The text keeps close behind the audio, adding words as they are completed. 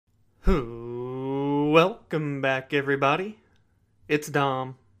Welcome back, everybody. It's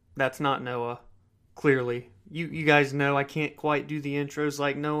Dom. That's not Noah. Clearly, you guys know I can't quite do the intros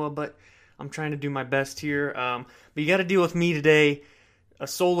like Noah, but I'm trying to do my best here. But you got to deal with me today. A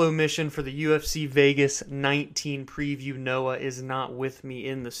solo mission for the UFC Vegas 19 preview. Noah is not with me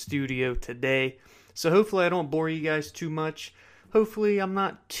in the studio today, so hopefully I don't bore you guys too much. Hopefully I'm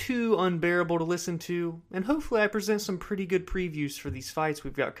not too unbearable to listen to, and hopefully I present some pretty good previews for these fights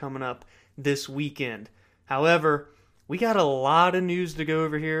we've got coming up this weekend. However, we got a lot of news to go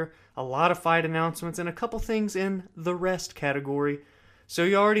over here, a lot of fight announcements, and a couple things in the rest category. So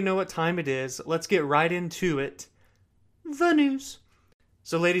you already know what time it is. Let's get right into it. The news.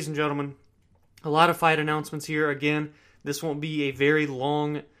 So ladies and gentlemen, a lot of fight announcements here. Again, this won't be a very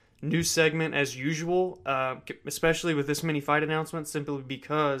long news segment as usual, especially with this many fight announcements, simply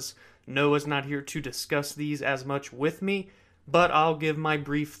because Noah's not here to discuss these as much with me, but I'll give my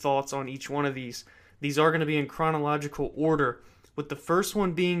brief thoughts on each one of these. These are going to be in chronological order, with the first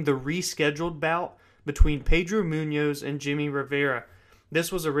one being the rescheduled bout between Pedro Munhoz and Jimmy Rivera.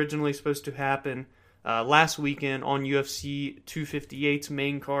 This was originally supposed to happen last weekend on UFC 258's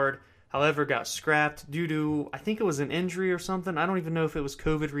main card. However, got scrapped due to, I think it was an injury or something. I don't even know if it was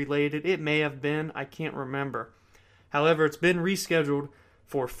COVID related. It may have been. I can't remember. However, it's been rescheduled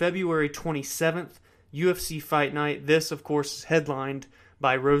for February 27th, UFC Fight Night. This, of course, is headlined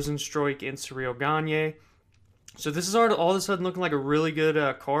by Rozenstruik and Ciryl Gane. So this is all of a sudden looking like a really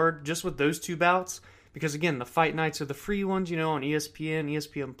good card just with those two bouts. Because, again, the fight nights are the free ones, on ESPN,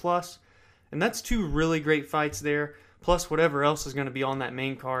 ESPN+. And that's two really great fights there, plus whatever else is going to be on that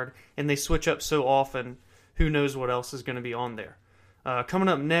main card. And they switch up so often, who knows what else is going to be on there. Coming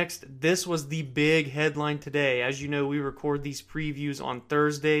up next, this was the big headline today. As you know, we record these previews on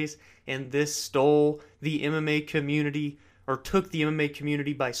Thursdays, and this stole the MMA community, or took the MMA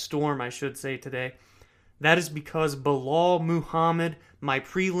community by storm, I should say, today. That is because Belal Muhammad, my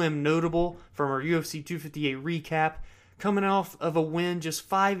prelim notable from our UFC 258 recap, coming off of a win just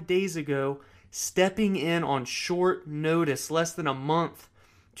 5 days ago, stepping in on short notice, less than a month,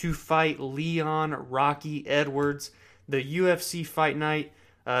 to fight Leon Rocky Edwards. The UFC Fight Night,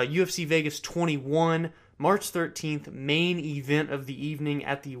 UFC Vegas 21, March 13th, main event of the evening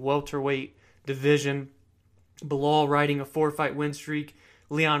at the welterweight division. Belal riding a 4-fight win streak.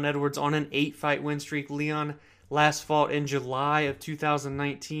 Leon Edwards on an 8-fight win streak. Leon last fought in July of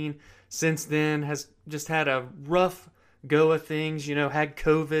 2019. Since then, has just had a rough go of things. Had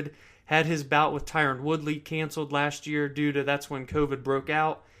COVID, had his bout with Tyron Woodley canceled last year due to that's when COVID broke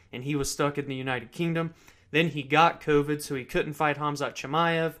out and he was stuck in the United Kingdom. Then he got COVID, so he couldn't fight Khamzat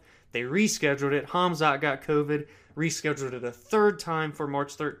Chimaev. They rescheduled it. Khamzat got COVID, rescheduled it a third time for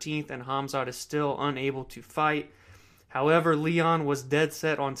March 13th, and Khamzat is still unable to fight. However, Leon was dead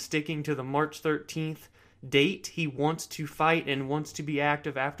set on sticking to the March 13th date. He wants to fight and wants to be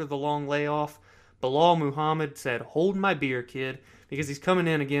active after the long layoff. Belal Muhammad said, "Hold my beer, kid," because he's coming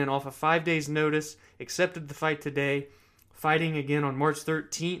in again off of 5 days' notice, accepted the fight today, fighting again on March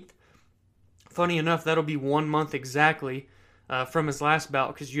 13th. Funny enough, that'll be 1 month exactly from his last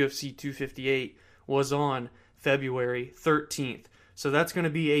bout, because UFC 258 was on February 13th. So that's going to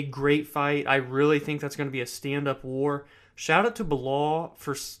be a great fight. I really think that's going to be a stand-up war. Shout out to Belal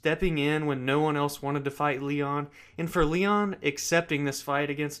for stepping in when no one else wanted to fight Leon, and for Leon accepting this fight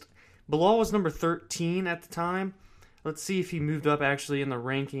against... Belal was number 13 at the time. Let's see if he moved up actually in the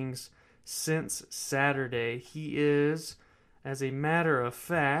rankings since Saturday. He is, as a matter of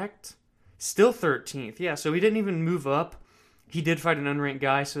fact, still 13th. Yeah, so he didn't even move up. He did fight an unranked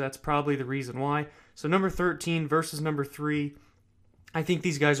guy, so that's probably the reason why. So number 13 versus number 3. I think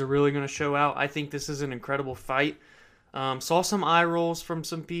these guys are really going to show out. I think this is an incredible fight. Saw some eye rolls from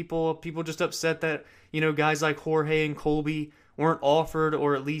some people. People just upset that, guys like Jorge and Colby weren't offered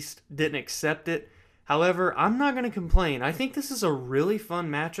or at least didn't accept it. However, I'm not going to complain. I think this is a really fun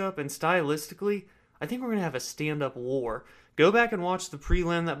matchup, and stylistically, I think we're going to have a stand-up war. Go back and watch the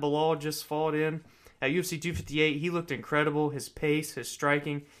prelim that Belal just fought in at UFC 258. He looked incredible. His pace, his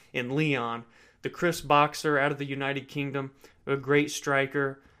striking, and Leon, the crisp boxer out of the United Kingdom, a great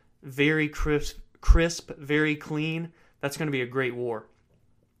striker, very crisp, very clean. That's going to be a great war.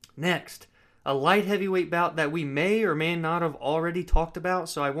 Next, a light heavyweight bout that we may or may not have already talked about,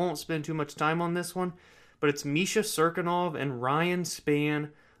 so I won't spend too much time on this one, but it's Misha Cirkunov and Ryan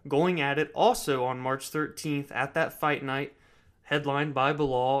Spann going at it also on March 13th at that fight night, headlined by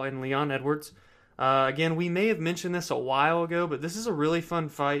Belal and Leon Edwards. Again, we may have mentioned this a while ago, but this is a really fun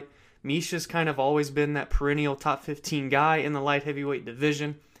fight. Misha's kind of always been that perennial top 15 guy in the light heavyweight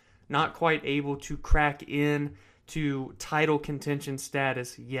division, not quite able to crack in to title contention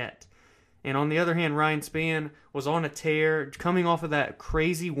status yet. And on the other hand, Ryan Spann was on a tear, coming off of that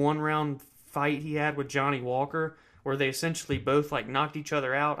crazy one-round fight he had with Johnny Walker, where they essentially both like knocked each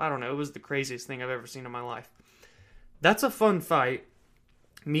other out. I don't know, it was the craziest thing I've ever seen in my life. That's a fun fight.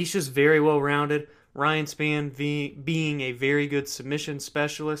 Misha's very well-rounded. Ryan Spann being a very good submission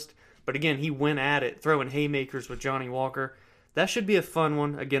specialist. But again, he went at it, throwing haymakers with Johnny Walker. That should be a fun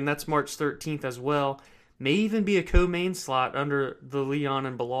one. Again, that's March 13th as well. May even be a co-main slot under the Leon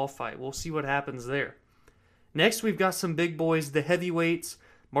and Bilal fight. We'll see what happens there. Next, we've got some big boys, the heavyweights.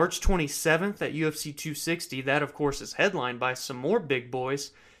 March 27th at UFC 260. That, of course, is headlined by some more big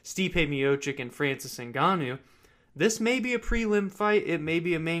boys, Stipe Miocic and Francis Ngannou. This may be a prelim fight. It may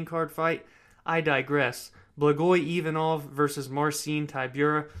be a main card fight. I digress. Blagoy Ivanov versus Marcin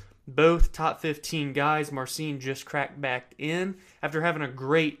Tybura. Both top 15 guys. Marcin just cracked back in after having a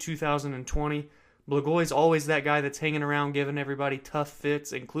great 2020. Blagoy's always that guy that's hanging around giving everybody tough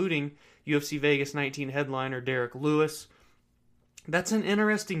fits, including UFC Vegas 19 headliner Derek Lewis. That's an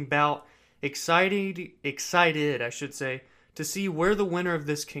interesting bout. Excited, I should say, to see where the winner of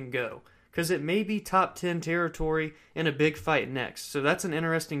this can go, because it may be top 10 territory in a big fight next. So that's an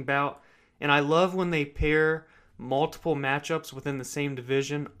interesting bout, and I love when they pair multiple matchups within the same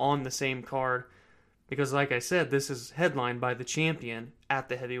division on the same card, because like I said, this is headlined by the champion at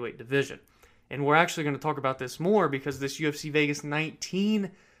the heavyweight division. And we're actually going to talk about this more because this UFC Vegas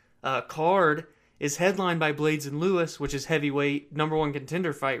 19 card is headlined by Blades and Lewis, which is heavyweight, number one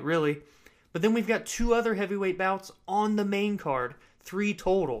contender fight, really. But then we've got two other heavyweight bouts on the main card, 3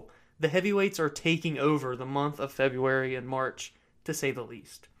 total. The heavyweights are taking over the month of February and March, to say the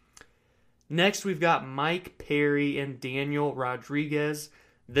least. Next, we've got Mike Perry and Daniel Rodriguez.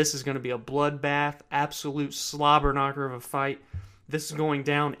 This is going to be a bloodbath, absolute slobber knocker of a fight. This is going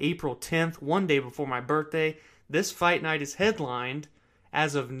down April 10th, one day before my birthday. This fight night is headlined,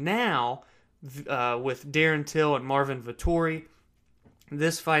 as of now, with Darren Till and Marvin Vettori.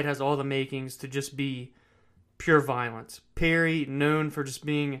 This fight has all the makings to just be pure violence. Perry, known for just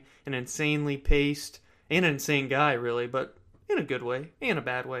being an insanely paced, and an insane guy, really, but in a good way, and a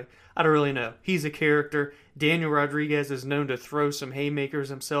bad way. I don't really know. He's a character. Daniel Rodriguez is known to throw some haymakers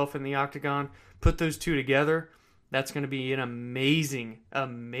himself in the octagon. Put those two together, that's going to be an amazing,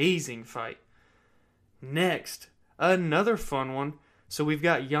 amazing fight. Next, another fun one. So we've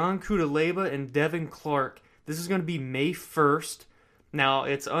got Jan Kudaleba and Devin Clark. This is going to be May 1st. Now,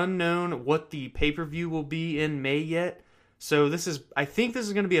 it's unknown what the pay-per-view will be in May yet. So I think this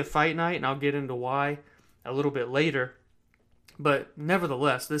is going to be a fight night, and I'll get into why a little bit later. But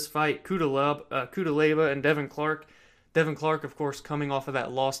nevertheless, this fight, Kudaleba and Devin Clark. Devin Clark, of course, coming off of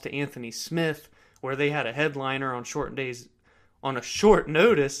that loss to Anthony Smith, where they had a headliner on a short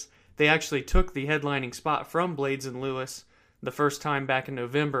notice. They actually took the headlining spot from Blades and Lewis the first time back in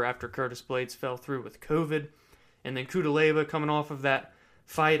November after Curtis Blades fell through with COVID. And then Kudaleba coming off of that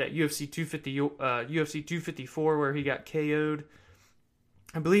fight at UFC 254 where he got KO'd.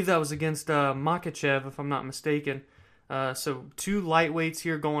 I believe that was against Makhachev, if I'm not mistaken. So 2 lightweights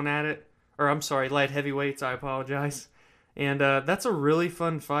here going at it. Or I'm sorry, light heavyweights, I apologize. And that's a really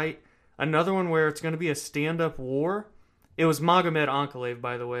fun fight. Another one where it's going to be a stand-up war. It was Magomed Ankalaev,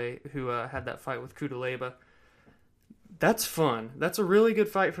 by the way, who had that fight with Kudaleba. That's fun. That's a really good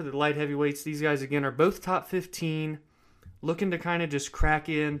fight for the light heavyweights. These guys, again, are both top 15, looking to kind of just crack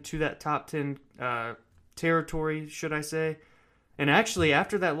into that top 10 territory, should I say. And actually,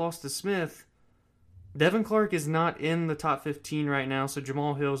 after that loss to Smith, Devin Clark is not in the top 15 right now, so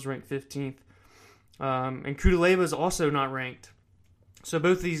Jamal Hill's ranked 15th. And Kudaleba is also not ranked. So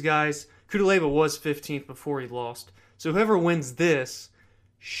both these guys, Kudaleba was 15th before he lost. So whoever wins this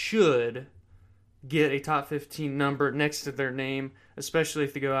should get a top 15 number next to their name, especially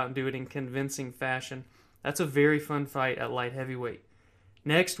if they go out and do it in convincing fashion. That's a very fun fight at light heavyweight.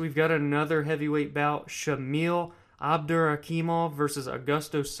 Next, we've got another heavyweight bout, Shamil Abdurakhimov versus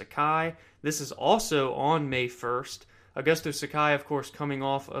Augusto Sakai. This is also on May 1st. Augusto Sakai, of course, coming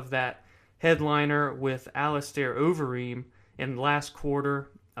off of that headliner with Alistair Overeem in the last quarter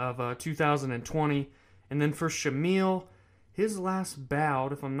of 2020. And then for Shamil, his last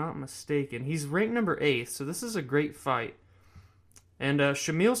bout, if I'm not mistaken, he's ranked number 8th, so this is a great fight. And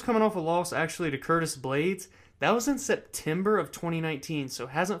Shamil's coming off a loss actually to Curtis Blades. That was in September of 2019, so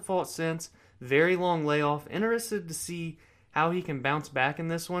hasn't fought since. Very long layoff. Interested to see how he can bounce back in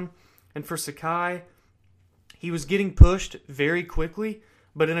this one. And for Sakai, he was getting pushed very quickly,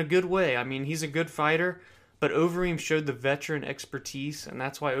 but in a good way. I mean, he's a good fighter, but Overeem showed the veteran expertise, and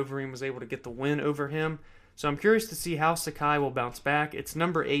that's why Overeem was able to get the win over him. So I'm curious to see how Sakai will bounce back. It's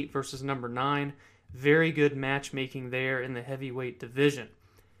number 8 versus number 9. Very good matchmaking there in the heavyweight division.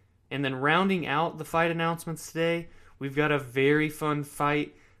 And then rounding out the fight announcements today, we've got a very fun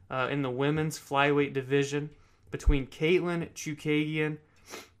fight in the women's flyweight division between Caitlin Chookagian,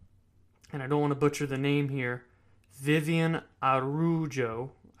 and I don't want to butcher the name here, Vivian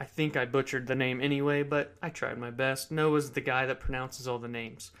Araujo. I think I butchered the name anyway, but I tried my best. Noah's the guy that pronounces all the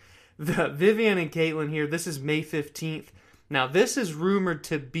names. The Vivian and Caitlin here, this is May 15th. Now, this is rumored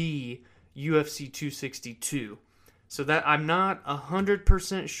to be UFC 262. So that I'm not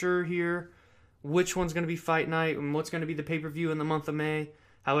 100% sure here which one's going to be fight night and what's going to be the pay-per-view in the month of May.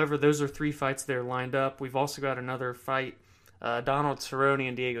 However, those are 3 fights there lined up. We've also got another fight. Donald Cerrone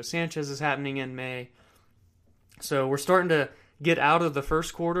and Diego Sanchez is happening in May. So we're starting to get out of the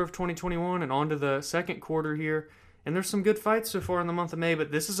first quarter of 2021 and onto the second quarter here. And there's some good fights so far in the month of May,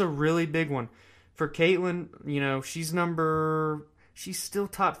 but this is a really big one. For Caitlin, you know, she's still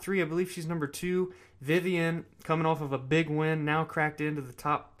top 3. I believe she's number 2. Vivian, coming off of a big win, now cracked into the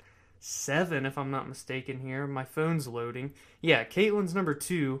top 7, if I'm not mistaken here. My phone's loading. Yeah, Caitlin's number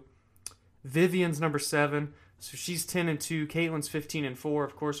 2. Vivian's number 7. So she's 10-2. Caitlin's 15-4.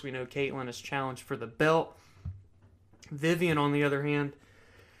 Of course, we know Caitlin is challenged for the belt. Vivian, on the other hand,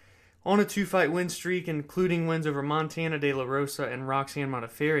 on a 2-fight win streak, including wins over Montana De La Rosa and Roxanne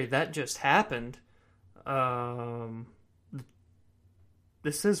Modafferi. That just happened.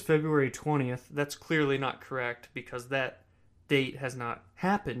 This says February 20th. That's clearly not correct because that date has not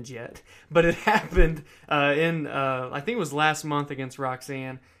happened yet. But it happened I think it was last month against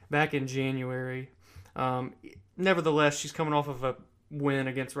Roxanne, back in January. Nevertheless, she's coming off of a win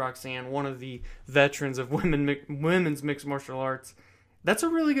against Roxanne, one of the veterans of women's mixed martial arts. That's a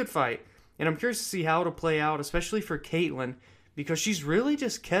really good fight, and I'm curious to see how it'll play out, especially for Caitlin, because she's really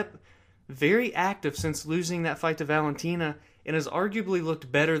just kept very active since losing that fight to Valentina, and has arguably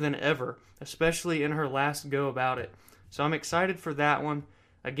looked better than ever, especially in her last go about it. So I'm excited for that one.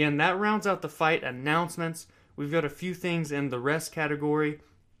 Again, that rounds out the fight announcements. We've got a few things in the rest category.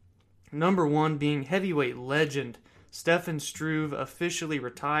 Number 1 being heavyweight legend Stefan Struve officially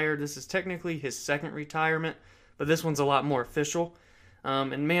retired. This is technically his second retirement, but this one's a lot more official.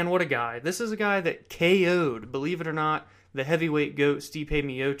 And man, what a guy. This is a guy that KO'd, believe it or not, the heavyweight GOAT Stipe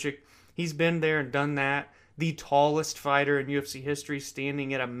Miocic. He's been there and done that. The tallest fighter in UFC history,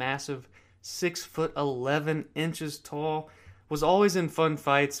 standing at a massive 6'11" tall. Was always in fun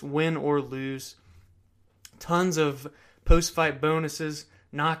fights, win or lose. Tons of post-fight bonuses,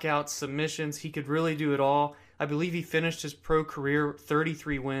 knockouts, submissions. He could really do it all. I believe he finished his pro career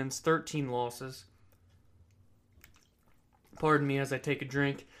 33 wins, 13 losses. Pardon me as I take a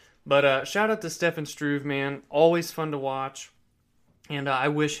drink. But shout out to Stefan Struve, man. Always fun to watch. And I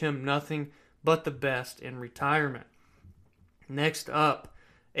wish him nothing but the best in retirement. Next up,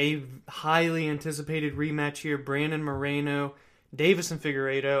 a highly anticipated rematch here. Brandon Moreno, Deiveson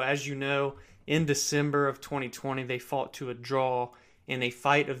Figueiredo. As you know, in December of 2020, they fought to a draw in a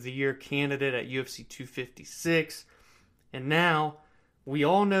Fight of the Year candidate at UFC 256. And now, we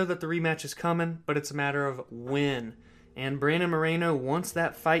all know that the rematch is coming, but it's a matter of when. And Brandon Moreno wants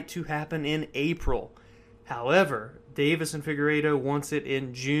that fight to happen in April. However, Deiveson Figueiredo wants it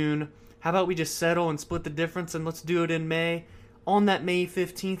in June. How about we just settle and split the difference and let's do it in May? On that May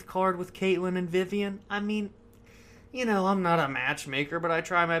 15th card with Caitlin and Vivian? I mean, you know, I'm not a matchmaker, but I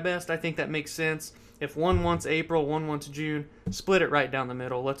try my best. I think that makes sense. If one wants April, one wants June, split it right down the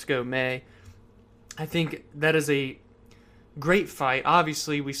middle. Let's go May. I think that is a great fight.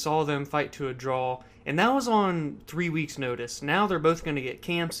 Obviously, we saw them fight to a draw, and that was on 3 weeks' notice. Now they're both going to get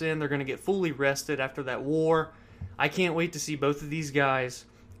camps in. They're going to get fully rested after that war. I can't wait to see both of these guys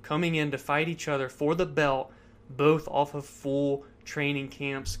coming in to fight each other for the belt, both off of full training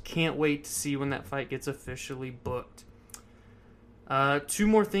camps. Can't wait to see when that fight gets officially booked. 2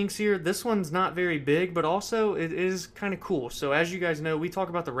 more things here. This one's not very big, but also it is kind of cool. So as you guys know, we talk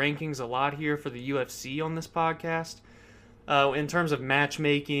about the rankings a lot here for the UFC on this podcast, in terms of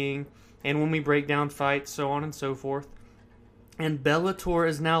matchmaking and when we break down fights, so on and so forth. And Bellator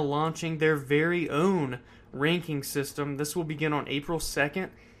is now launching their very own ranking system. This will begin on April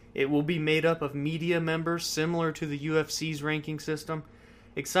 2nd. It will be made up of media members similar to the UFC's ranking system.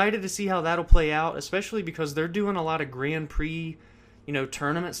 Excited to see how that'll play out, especially because they're doing a lot of Grand Prix,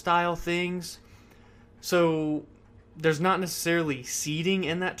 tournament style things. So there's not necessarily seeding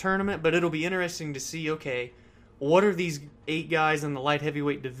in that tournament, but it'll be interesting to see, okay, what are these 8 guys in the light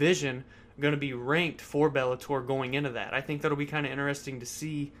heavyweight division going to be ranked for Bellator going into that? I think that'll be kind of interesting to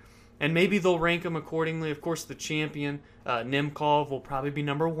see. And maybe they'll rank them accordingly. Of course, the champion, Nemkov, will probably be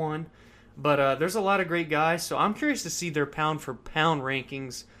number 1. But there's a lot of great guys, so I'm curious to see their pound-for-pound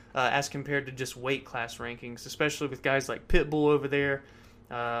rankings as compared to just weight class rankings, especially with guys like Pitbull over there,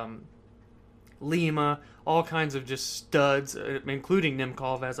 Lima, all kinds of just studs, including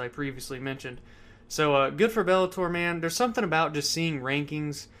Nemkov, as I previously mentioned. So good for Bellator, man. There's something about just seeing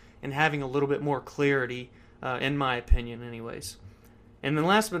rankings and having a little bit more clarity, in my opinion, anyways. And then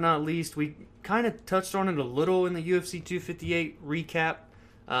last but not least, we kind of touched on it a little in the UFC 258 recap,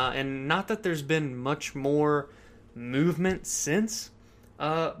 and not that there's been much more movement since,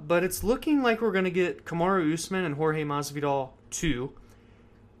 but it's looking like we're going to get Kamaru Usman and Jorge Masvidal 2,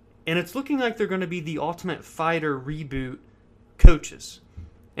 and it's looking like they're going to be the Ultimate Fighter reboot coaches.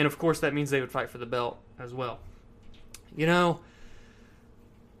 And of course that means they would fight for the belt as well. You know,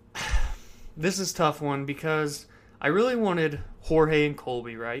 this is a tough one because I really wanted Jorge and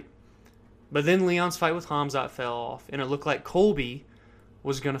Colby, right? But then Leon's fight with Khamzat fell off, and it looked like Colby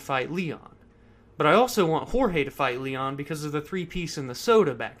was going to fight Leon. But I also want Jorge to fight Leon because of the 3-piece in the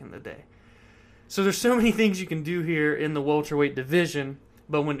soda back in the day. So there's so many things you can do here in the welterweight division,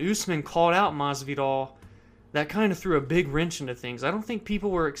 but when Usman called out Masvidal, that kind of threw a big wrench into things. I don't think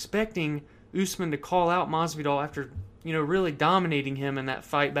people were expecting Usman to call out Masvidal after, really dominating him in that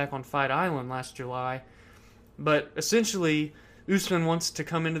fight back on Fight Island last July. But essentially, Usman wants to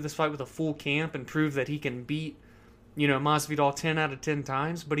come into this fight with a full camp and prove that he can beat, Masvidal 10 out of 10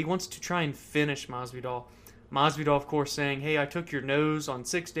 times, but he wants to try and finish Masvidal. Masvidal, of course, saying, hey, I took your nose on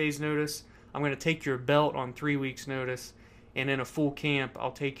 6 days' notice. I'm going to take your belt on 3 weeks' notice. And in a full camp,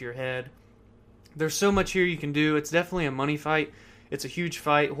 I'll take your head. There's so much here you can do. It's definitely a money fight. It's a huge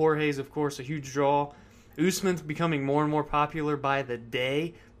fight. Jorge's, of course, a huge draw. Usman's becoming more and more popular by the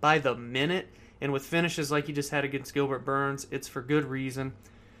day, by the minute. And with finishes like he just had against Gilbert Burns, it's for good reason.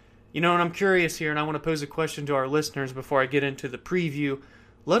 And I'm curious here, and I want to pose a question to our listeners before I get into the preview.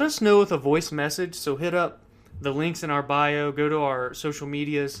 Let us know with a voice message, so hit up the links in our bio, go to our social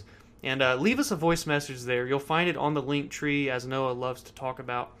medias, and leave us a voice message there. You'll find it on the link tree, as Noah loves to talk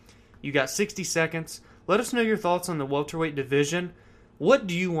about. You got 60 seconds. Let us know your thoughts on the welterweight division. What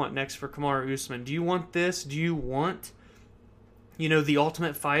do you want next for Kamaru Usman? Do you want this? Do you want, the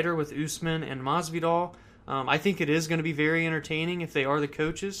Ultimate Fighter with Usman and Masvidal? I think it is going to be very entertaining if they are the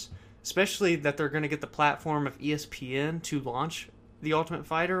coaches, especially that they're going to get the platform of ESPN to launch the Ultimate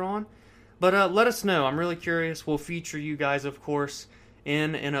Fighter on. But let us know. I'm really curious. We'll feature you guys, of course,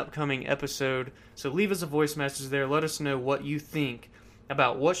 in an upcoming episode. So leave us a voice message there. Let us know what you think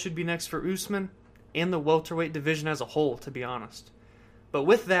about what should be next for Usman and the welterweight division as a whole, to be honest. But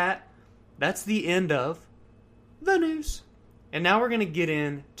with that, that's the end of the news. And now we're going to get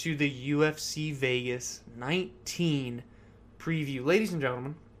into the UFC Vegas 19 preview. Ladies and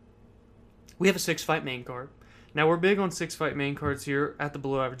gentlemen, we have a 6-fight main card. Now, we're big on 6-fight main cards here at the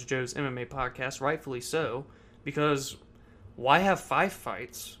Below Average Joe's MMA podcast, rightfully so, because why have 5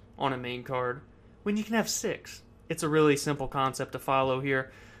 fights on a main card when you can have 6? It's a really simple concept to follow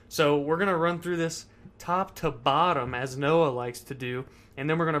here. So we're going to run through this top to bottom, as Noah likes to do, and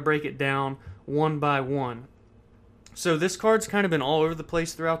then we're going to break it down one by one. So this card's kind of been all over the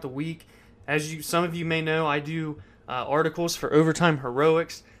place throughout the week. As some of you may know, I do articles for Overtime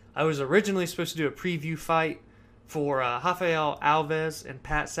Heroics. I was originally supposed to do a preview fight for Rafael Alves and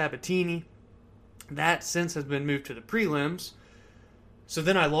Pat Sabatini. That since has been moved to the prelims. So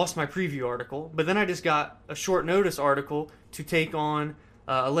then I lost my preview article, but then I just got a short notice article to take on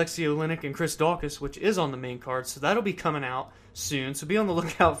Alexei Oleinik and Chris Daukaus, which is on the main card. So that'll be coming out soon. So be on the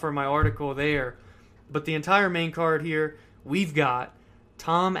lookout for my article there. But the entire main card here, we've got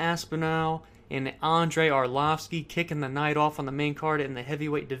Tom Aspinall and Andrei Arlovski kicking the night off on the main card in the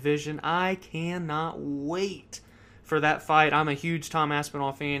heavyweight division. I cannot wait for that fight. I'm a huge Tom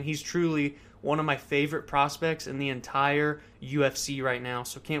Aspinall fan. He's truly one of my favorite prospects in the entire UFC right now,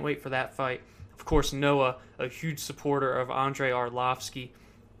 so can't wait for that fight. Of course, Noah, a huge supporter of Andrei Arlovski.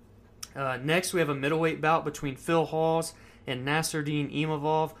 Next, we have a middleweight bout between Phil Hawes and Nasruddin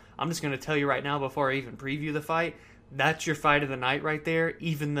Imavov. I'm just going to tell you right now before I even preview the fight, that's your fight of the night right there,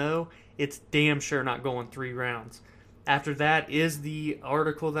 even though it's damn sure not going 3 rounds. After that is the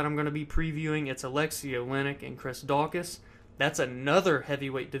article that I'm going to be previewing. It's Alexei Oleinik and Chris Daukaus. That's another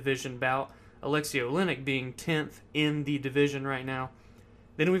heavyweight division bout. Alexei Oleinik being 10th in the division right now.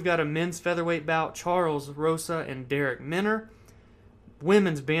 Then we've got a men's featherweight bout, Charles Rosa and Derek Minner.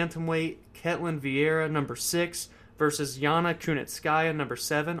 Women's bantamweight, Ketlin Vieira, number 6, versus Yana Kunitskaya, number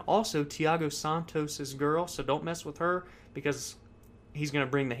 7. Also, Thiago Santos' girl, so don't mess with her because he's going to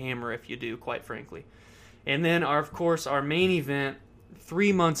bring the hammer if you do, quite frankly. And then, of course, our main event,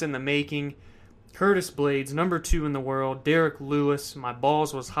 3 months in the making, Curtis Blades, number 2 in the world. Derek Lewis, my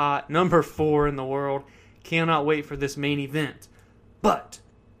balls was hot, number 4 in the world. Cannot wait for this main event. But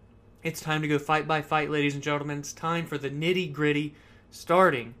It's time to go fight by fight, ladies and gentlemen. It's time for the nitty gritty.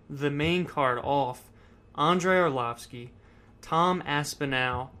 Starting the main card off, Andrei Arlovski, Tom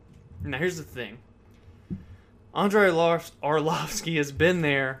Aspinall. Now here's the thing. Andrei Arlovski has been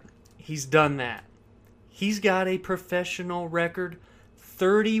there. He's done that. He's got a professional record,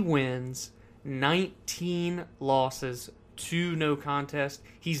 30 wins, 19 losses, 2 no contest.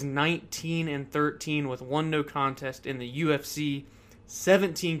 He's 19-13 with 1 no contest in the UFC,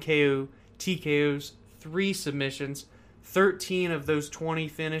 17 TKOs, 3 submissions, 13 of those 20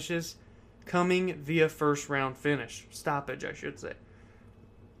 finishes coming via first round finish. Stoppage, I should say.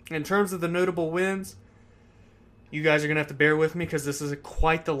 In terms of the notable wins, you guys are going to have to bear with me because this is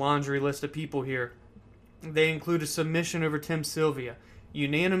quite the laundry list of people here. They include a submission over Tim Sylvia,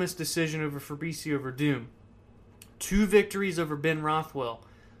 unanimous decision over Fabricio Verdum, 2 victories over Ben Rothwell,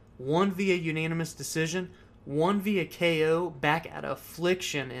 1 via unanimous decision, 1 via KO back at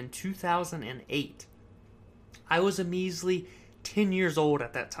Affliction in 2008. I was a measly 10 years old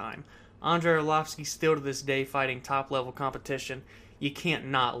at that time. Andrei Arlovski still to this day fighting top-level competition. You can't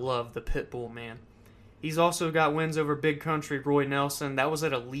not love the Pitbull, man. He's also got wins over Big Country Roy Nelson. That was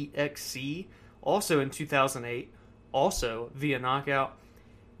at Elite XC, also in 2008, also via knockout.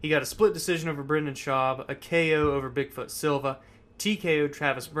 He got a split decision over Brendan Schaub, a KO over Bigfoot Silva, TKO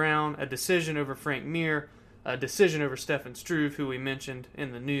Travis Brown, a decision over Frank Mir, a decision over Stefan Struve, who we mentioned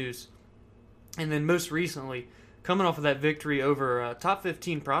in the news. And then most recently, coming off of that victory over a top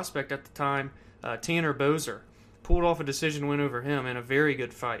 15 prospect at the time, Tanner Boser, pulled off a decision win over him in a very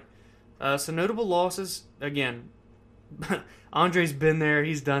good fight. Some notable losses, again, Andre's been there,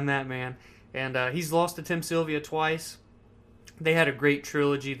 he's done that, man. And he's lost to Tim Sylvia twice. They had a great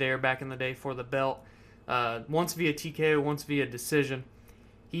trilogy there back in the day for the belt. Once via TKO, once via decision.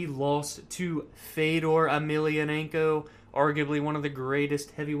 He lost to Fedor Emelianenko, arguably one of the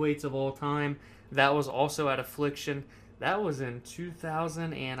greatest heavyweights of all time. That was also at Affliction. That was in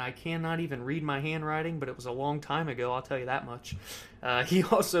 2000, and I cannot even read my handwriting, but it was a long time ago, I'll tell you that much. He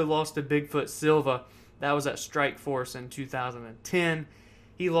also lost to Bigfoot Silva. That was at Strikeforce in 2010.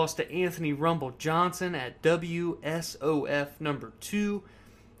 He lost to Anthony Rumble Johnson at WSOF number 2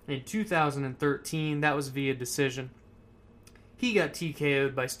 in 2013. That was via decision. He got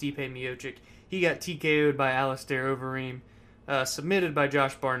TKO'd by Stipe Miocic. He got TKO'd by Alistair Overeem. Submitted by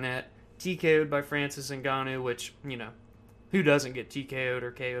Josh Barnett. TKO'd by Francis Ngannou, which, you know, who doesn't get TKO'd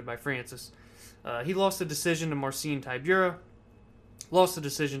or KO'd by Francis? He lost the decision to Marcin Tybura. Lost the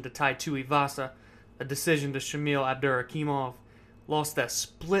decision to Tai Tuivasa. A decision to Shamil Abdurakhimov. Lost that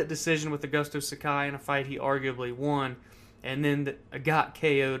split decision with Augusto Sakai in a fight he arguably won. And then got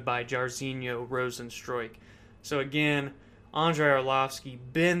KO'd by Jairzinho Rozenstruik. So again, Andrei Arlovski,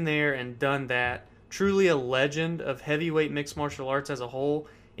 been there and done that. Truly a legend of heavyweight mixed martial arts as a whole,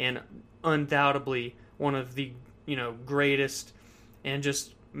 and undoubtedly one of the, greatest and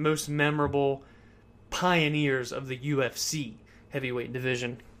just most memorable pioneers of the UFC heavyweight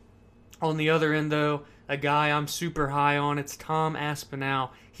division. On the other end, though, a guy I'm super high on, it's Tom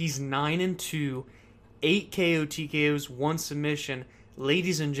Aspinall. He's 9-2, 8 KO TKOs, 1 submission.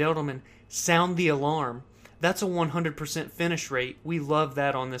 Ladies and gentlemen, sound the alarm. That's a 100% finish rate. We love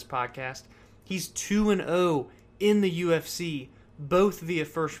that on this podcast. He's 2-0 in the UFC, both via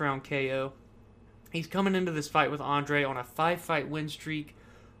first round KO. He's coming into this fight with Andre on a 5-fight win streak.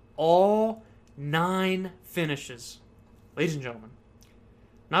 All 9 finishes. Ladies and gentlemen,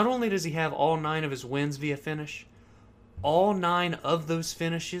 not only does he have all 9 of his wins via finish, all 9 of those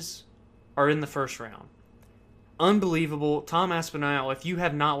finishes are in the first round. Unbelievable. Tom Aspinall, if you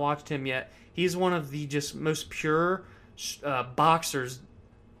have not watched him yet, he's one of the just most pure boxers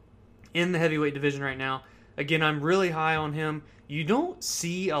in the heavyweight division right now. Again, I'm really high on him. You don't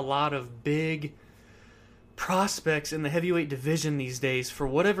see a lot of big prospects in the heavyweight division these days for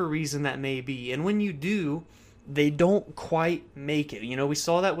whatever reason that may be. And when you do, they don't quite make it. We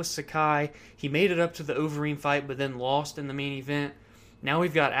saw that with Sakai. He made it up to the Overeem fight, but then lost in the main event. Now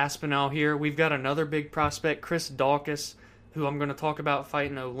we've got Aspinall here. We've got another big prospect, Chris Daukaus, who I'm going to talk about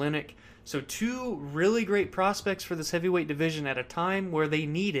fighting Oleinik. So 2 really great prospects for this heavyweight division at a time where they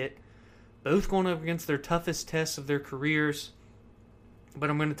need it. Both going up against their toughest tests of their careers.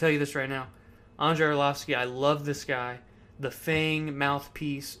 But I'm going to tell you this right now. Andrei Arlovski, I love this guy. The fang,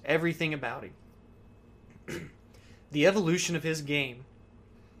 mouthpiece, everything about him. The evolution of his game,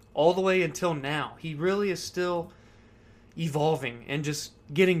 all the way until now, he really is still evolving and just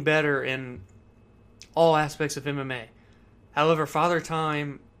getting better in all aspects of MMA. However, Father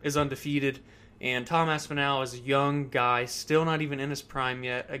Time is undefeated, and Tom Aspinall is a young guy, still not even in his prime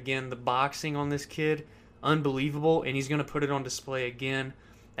yet. Again, the boxing on this kid, unbelievable, and he's going to put it on display again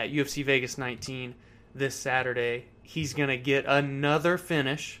at UFC Vegas 19 this Saturday. He's going to get another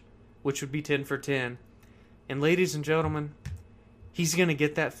finish, which would be 10 for 10. And ladies and gentlemen, he's going to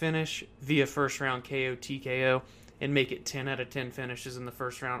get that finish via first round KO TKO and make it 10 out of 10 finishes in the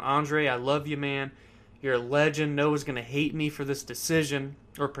first round. Andre, I love you, man. You're a legend. Noah's going to hate me for this decision,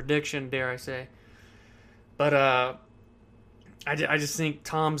 or prediction, dare I say. But I just think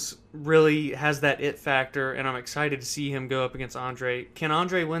Tom's really has that it factor, and I'm excited to see him go up against Andre. Can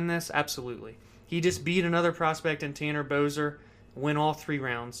Andre win this? Absolutely. He just beat another prospect in Tanner Boser, win all 3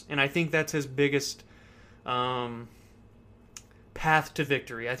 rounds, and I think that's his biggest path to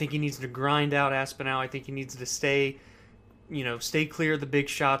victory. I think he needs to grind out Aspinall. I think he needs to stay clear of the big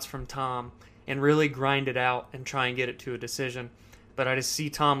shots from Tom and really grind it out and try and get it to a decision. But I just see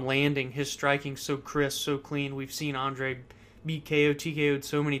Tom landing his striking so crisp, so clean. We've seen Andre beat KO, TKO'd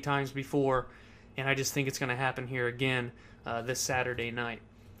so many times before, and I just think it's going to happen here again this Saturday night.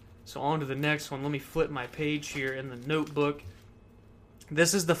 So on to the next one. Let me flip my page here in the notebook.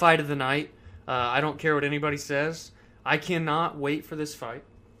 This is the fight of the night. I don't care what anybody says. I cannot wait for this fight.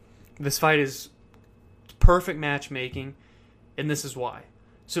 This fight is perfect matchmaking, and this is why.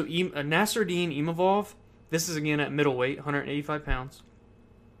 So Nasruddin Imavov, this is again at middleweight, 185 pounds.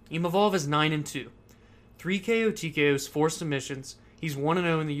 Imavov is 9-2. 3 KO TKOs, 4 submissions. He's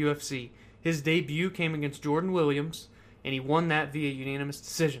 1-0 in the UFC. His debut came against Jordan Williams, and he won that via unanimous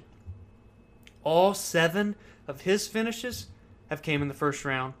decision. All 7 of his finishes have came in the first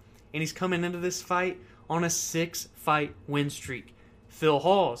round, and he's coming into this fight on a 6-fight win streak. Phil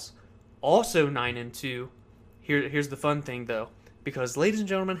Hawes, also 9-2. Here's the fun thing, though, because, ladies and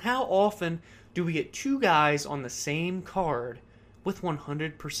gentlemen, how often do we get 2 guys on the same card with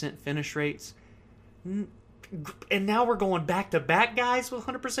 100% finish rates? And now we're going back-to-back guys with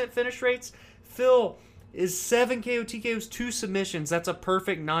 100% finish rates. Phil is 7 KO TKOs, 2 submissions. That's a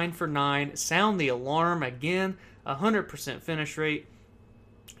perfect 9 for 9. Sound the alarm again. 100% finish rate.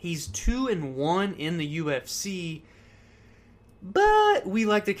 He's 2-1 in the UFC, but we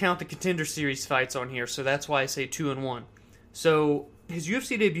like to count the Contender Series fights on here, so that's why I say 2-1. So his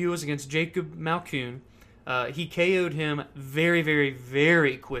UFC debut was against Jacob Malkoun. He KO'd him very, very,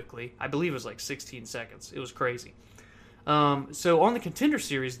 very quickly. I believe it was like 16 seconds. It was crazy. So on the Contender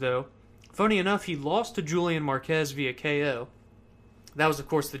Series, though, funny enough, he lost to Julian Marquez via KO. That was, of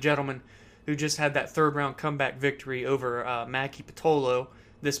course, the gentleman who just had that third-round comeback victory over Maki Pitolo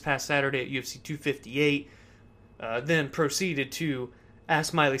this past Saturday at UFC 258. Then proceeded to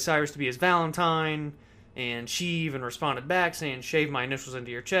ask Miley Cyrus to be his Valentine, and she even responded back saying, "Shave my initials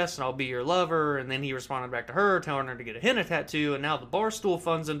into your chest and I'll be your lover." And then he responded back to her, telling her to get a henna tattoo, and now the Barstool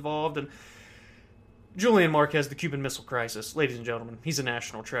Fund's involved, and Julian Marquez, the Cuban Missile Crisis. Ladies and gentlemen, he's a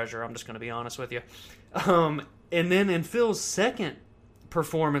national treasure, I'm just going to be honest with you. And then in Phil's second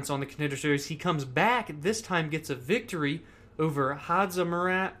performance on the Contender Series, he comes back, this time gets a victory over Hadza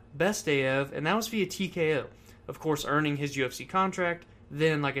Murat Bestayev, and that was via TKO. Of course, earning his UFC contract.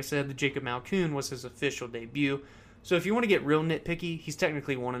 Then, like I said, the Jacob Malkoun was his official debut. So if you want to get real nitpicky, he's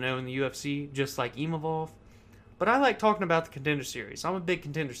technically 1-0 in the UFC, just like Imavov. But I like talking about the Contender Series. I'm a big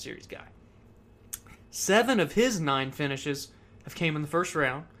Contender Series guy. 7 of his 9 finishes have came in the first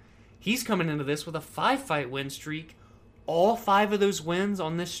round. He's coming into this with a 5-fight win streak. All 5 of those wins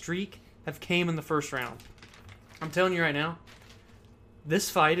on this streak have came in the first round. I'm telling you right now, this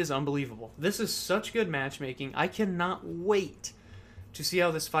fight is unbelievable. This is such good matchmaking. I cannot wait to see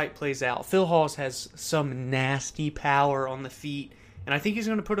how this fight plays out. Phil Hawes has some nasty power on the feet, and I think he's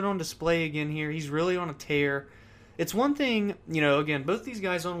going to put it on display again here. He's really on a tear. It's one thing, again, both these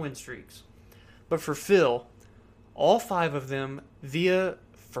guys on win streaks. But for Phil, all 5 of them via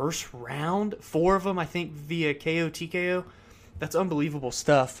first round, 4 of them, I think, via KO, TKO. That's unbelievable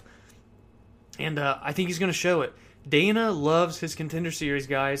stuff. And I think he's going to show it. Dana loves his Contender Series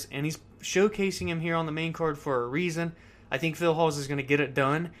guys, and he's showcasing him here on the main card for a reason. I think Phil Hawes is going to get it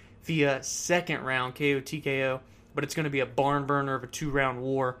done via second round KO, TKO, but it's going to be a barn burner of a 2-round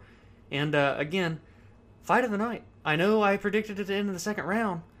war. And again, fight of the night. I know I predicted it at the end of the second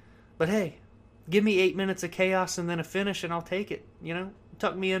round, but hey, give me 8 minutes of chaos and then a finish, and I'll take it.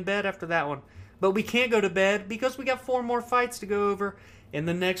 Tuck me in bed after that one. But we can't go to bed because we got 4 more fights to go over. And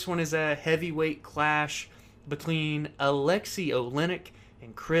the next one is a heavyweight clash between Alexei Oleinik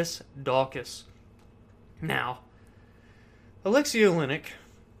and Chris Daukaus. Now, Alexei Oleinik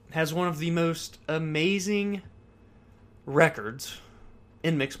has one of the most amazing records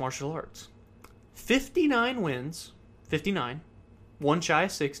in mixed martial arts. 59 wins, 59, one shy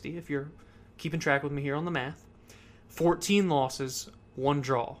of 60 if you're keeping track with me here on the math. 14 losses, 1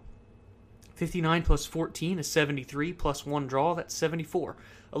 draw. 59 plus 14 is 73, plus 1 draw, that's 74.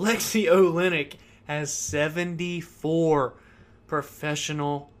 Alexei Oleinik has 74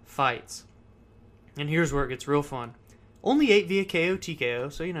 professional fights. And here's where it gets real fun. Only 8 via KO,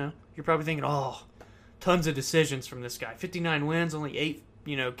 TKO, so, you're probably thinking, oh, tons of decisions from this guy. 59 wins, only 8,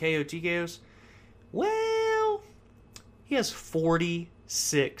 KO, TKOs. Well, he has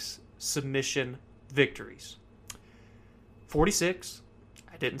 46 submission victories. 46.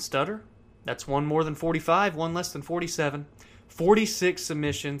 I didn't stutter. That's one more than 45, one less than 47. 46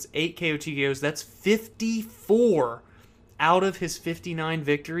 submissions, 8 KO, TKOs. That's 54 out of his 59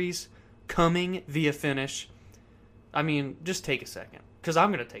 victories coming via finish. I mean, just take a second, because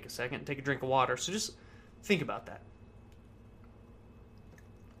I'm going to take a second and take a drink of water. So just think about that.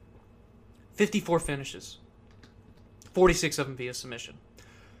 54 finishes. 46 of them via submission.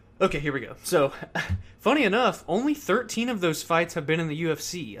 Okay, here we go. So, funny enough, only 13 of those fights have been in the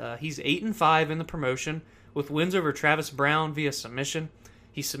UFC. He's 8-5 in the promotion, with wins over Travis Brown via submission.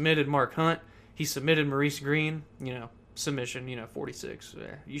 He submitted Mark Hunt. He submitted Maurice Green. Submission, 46.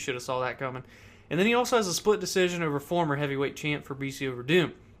 You should have saw that coming. And then he also has a split decision over former heavyweight champ Fabricio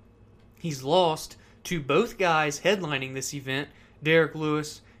Werdum. He's lost to both guys headlining this event, Derek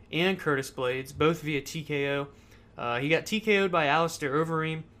Lewis and Curtis Blades, both via TKO. He got TKO'd by Alistair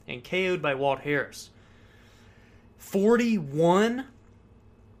Overeem and KO'd by Walt Harris. 41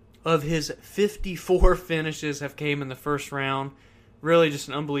 of his 54 finishes have came in the first round. Really just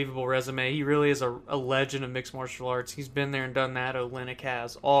an unbelievable resume. He really is a legend of mixed martial arts. He's been there and done that. Oleinik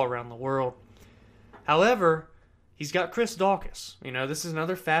has all around the world. However, he's got Chris Daukaus. This is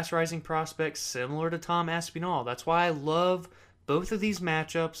another fast-rising prospect similar to Tom Aspinall. That's why I love both of these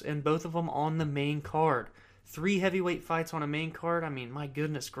matchups and both of them on the main card. 3 heavyweight fights on a main card. I mean, my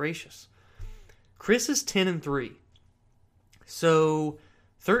goodness gracious. Chris is 10-3. So,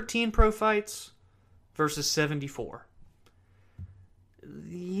 13 pro fights versus 74.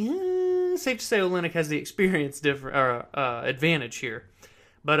 Yeah, safe to say Oleinik has the experience advantage here.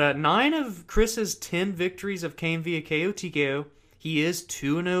 But 9 of Chris's 10 victories have came via KO, TKO. He is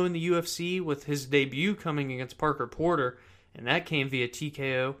 2-0 in the UFC with his debut coming against Parker Porter, and that came via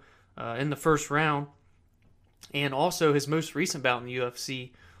TKO in the first round. And also his most recent bout in the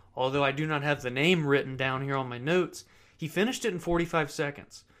UFC, although I do not have the name written down here on my notes, he finished it in 45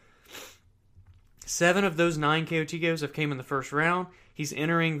 seconds. 7 of those 9 KO TKOs have came in the first round. He's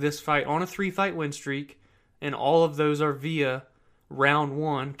entering this fight on a 3-fight win streak, and all of those are via round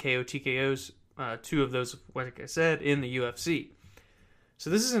 1 KO TKOs, 2 of those, like I said, in the UFC. So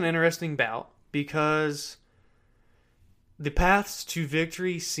this is an interesting bout because the paths to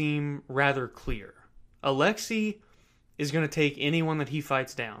victory seem rather clear. Alexei is going to take anyone that he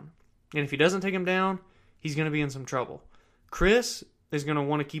fights down. And if he doesn't take him down, he's going to be in some trouble. Chris is going to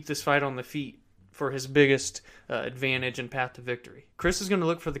want to keep this fight on the feet for his biggest advantage and path to victory. Chris is going to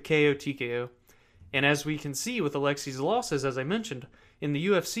look for the KO TKO. And as we can see with Alexei's losses, as I mentioned, in the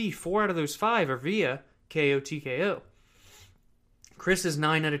UFC, 4 out of those 5 are via KO TKO. Chris's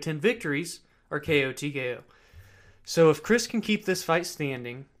 9 out of 10 victories are KO TKO. So if Chris can keep this fight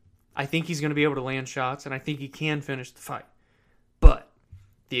standing, I think he's going to be able to land shots, and I think he can finish the fight. But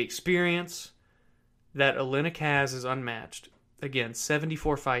the experience that Oleinik has is unmatched. Again,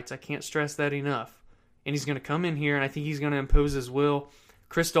 74 fights. I can't stress that enough. And he's going to come in here, and I think he's going to impose his will.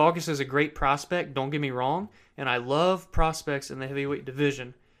 Chris Daukaus is a great prospect, don't get me wrong, and I love prospects in the heavyweight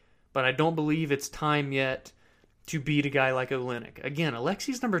division, but I don't believe it's time yet to beat a guy like Oleinik. Again,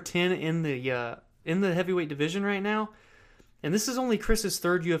 Alexei's number 10 in the heavyweight division right now, and this is only Chris's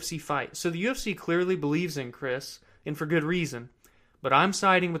 3rd UFC fight. So the UFC clearly believes in Chris, and for good reason. But I'm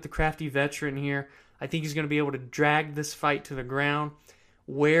siding with the crafty veteran here. I think he's going to be able to drag this fight to the ground,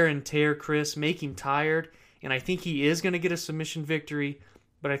 wear and tear Chris, make him tired, and I think he is going to get a submission victory,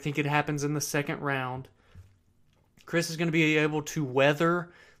 but I think it happens in the second round. Chris is going to be able to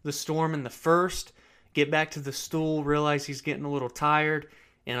weather the storm in the first, get back to the stool, realize he's getting a little tired,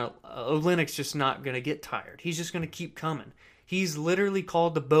 and Oleinik's just not going to get tired. He's just going to keep coming. He's literally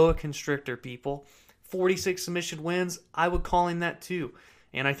called the boa constrictor, people. 46 submission wins, I would call him that too.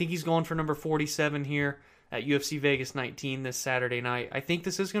 And I think he's going for number 47 here at UFC Vegas 19 this Saturday night. I think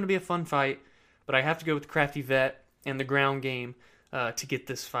this is going to be a fun fight, but I have to go with the crafty vet and the ground game to get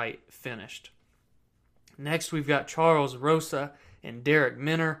this fight finished. Next, we've got Charles Rosa and Derek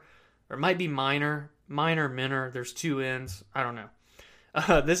Minner. Or it might be Minor Minner. There's 2 N's. I don't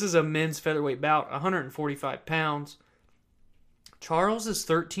know. This is a men's featherweight bout, 145 pounds. Charles is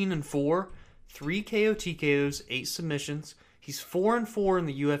 13-4, 3 KO TKOs, 8 submissions. He's 4-4 in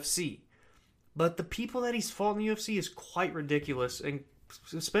the UFC. But the people that he's fought in the UFC is quite ridiculous and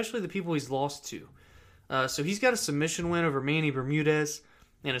especially the people he's lost to. So he's got a submission win over Manny Bermudez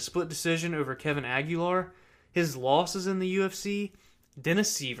and a split decision over Kevin Aguilar. His losses in the UFC,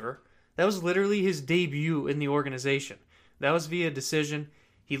 Dennis Seaver, that was literally his debut in the organization. That was via decision.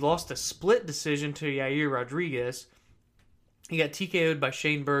 He lost a split decision to Yair Rodriguez. He got TKO'd by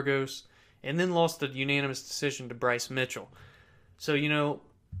Shane Burgos, and then lost a unanimous decision to Bryce Mitchell. So,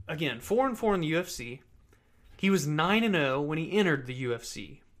 again, 4-4 in the UFC. He was 9-0 when he entered the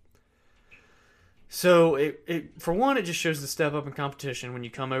UFC. So, for one, it just shows the step up in competition when you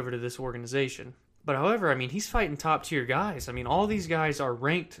come over to this organization. But however, he's fighting top-tier guys. All these guys are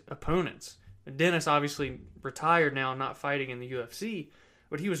ranked opponents. Dennis obviously retired now, not fighting in the UFC,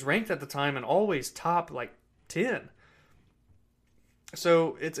 but he was ranked at the time and always top, 10.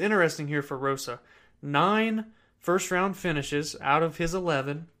 So, it's interesting here for Rosa. 9 first-round finishes out of his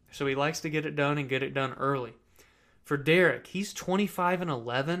 11, so he likes to get it done and get it done early. For Derek, he's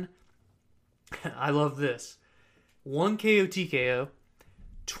 25-11. I love this. 1 KO TKO,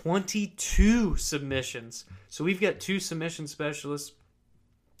 22 submissions. So we've got 2 submission specialists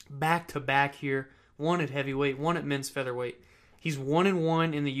back-to-back here. 1 at heavyweight, 1 at men's featherweight. He's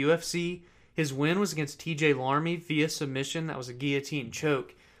 1-1 in the UFC. His win was against TJ Larmy via submission. That was a guillotine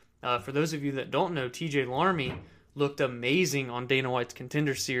choke. For those of you that don't know, TJ Larmy looked amazing on Dana White's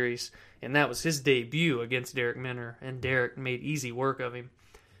Contender Series, and that was his debut against Derek Minner, and Derek made easy work of him.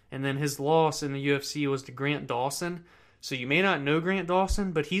 And then his loss in the UFC was to Grant Dawson. So you may not know Grant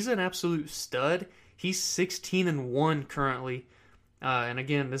Dawson, but he's an absolute stud. He's 16-1 currently. And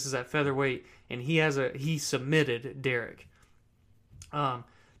again, this is at featherweight, and he submitted Derek.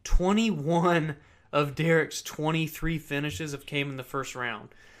 21 of Derek's 23 finishes have came in the first round.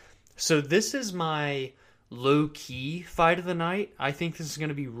 So this is my low-key fight of the night. I think this is going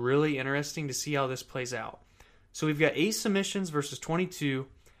to be really interesting to see how this plays out. So we've got 8 submissions versus 22.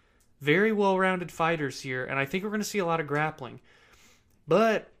 Very well-rounded fighters here, and I think we're going to see a lot of grappling.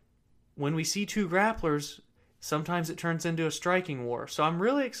 But when we see 2 grapplers, sometimes it turns into a striking war. So I'm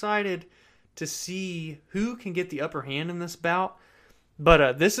really excited to see who can get the upper hand in this bout.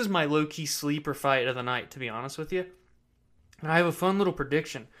 But this is my low-key sleeper fight of the night, to be honest with you. And I have a fun little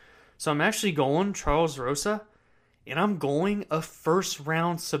prediction. So I'm actually going Charles Rosa, and I'm going a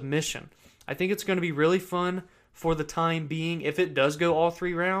first-round submission. I think it's going to be really fun for the time being. If it does go all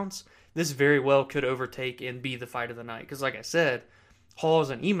 3 rounds, this very well could overtake and be the fight of the night. Because like I said,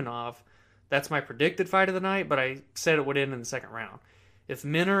 Hawes and Imanov, that's my predicted fight of the night, but I said it would end in the second round. If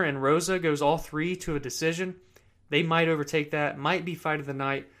Minner and Rosa goes all 3 to a decision, they might overtake that, might be fight of the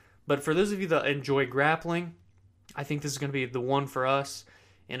night. But for those of you that enjoy grappling, I think this is going to be the one for us.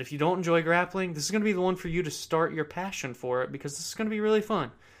 And if you don't enjoy grappling, this is going to be the one for you to start your passion for it, because this is going to be really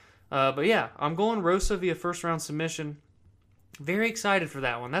fun. But yeah, I'm going Rosa via first round submission. Very excited for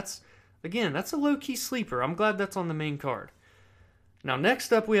that one. That's a low-key sleeper. I'm glad that's on the main card. Now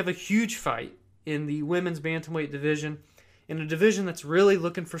next up, we have a huge fight in the women's bantamweight division, in a division that's really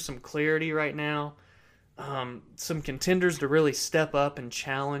looking for some clarity right now. Some contenders to really step up and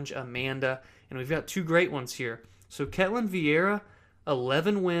challenge Amanda. And we've got 2 great ones here. So Ketlin Vieira,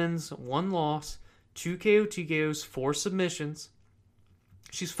 11 wins, 1 loss, 2 KO TKOs, 4 submissions.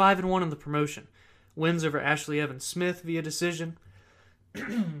 She's 5-1 in the promotion. Wins over Ashley Evans Smith via decision.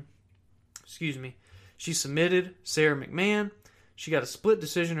 Excuse me. She submitted Sarah McMahon. She got a split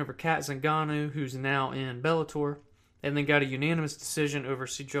decision over Kat Zingano, who's now in Bellator, and then got a unanimous decision over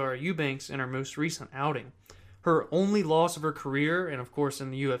Sijara Eubanks in her most recent outing. Her only loss of her career, and of course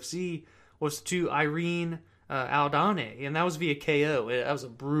in the UFC, was to Irene Aldana, and that was via KO. That was a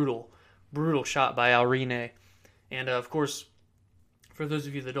brutal shot by Irene. And of course, for those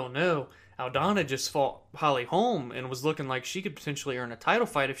of you that don't know, Aldana just fought Holly Holm and was looking like she could potentially earn a title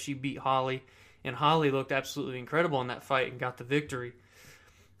fight if she beat Holly. And Holly looked absolutely incredible in that fight and got the victory.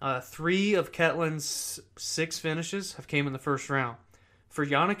 3 of Ketlin's 6 finishes have came in the first round. For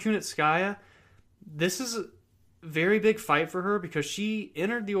Yana Kunitskaya, this is a very big fight for her because she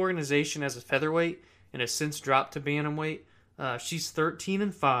entered the organization as a featherweight and has since dropped to bantamweight. She's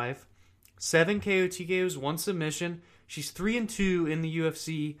 13-5, 7 KO TKOs, 1 submission. She's 3-2 in the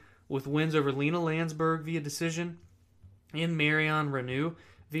UFC with wins over Lena Landsberg via decision and Marion Reneau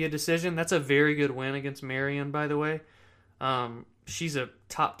via decision. That's a very good win against Marion, by the way. She's a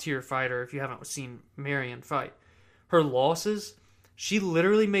top-tier fighter if you haven't seen Marion fight. Her losses, she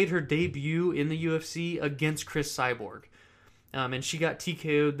literally made her debut in the UFC against Chris Cyborg. And she got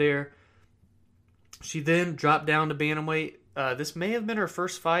TKO'd there. She then dropped down to bantamweight. This may have been her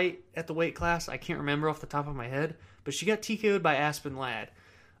first fight at the weight class. I can't remember off the top of my head. But she got TKO'd by Aspen Ladd.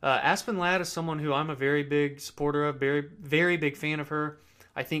 Aspen Ladd is someone who I'm a very big supporter of, very, very big fan of her.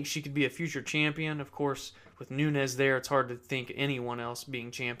 I think she could be a future champion. Of course, with Nunes there, it's hard to think anyone else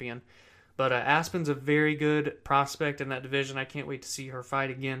being champion. But Aspen's a very good prospect in that division. I can't wait to see her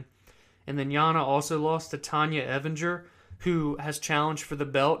fight again. And then Yana also lost to Tanya Evinger, who has challenged for the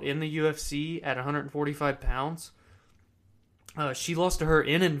belt in the UFC at 145 pounds. She lost to her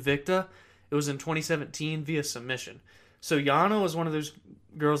in Invicta. It was in 2017 via submission. So Yana was one of those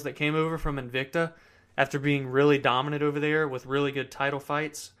girls that came over from Invicta after being really dominant over there with really good title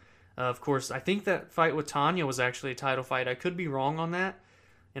fights. Of course, I think that fight with Tanya was actually a title fight. I could be wrong on that.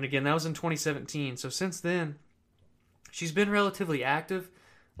 And again, that was in 2017. So since then, she's been relatively active.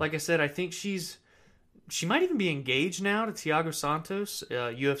 Like I said, I think she might even be engaged now to Thiago Santos,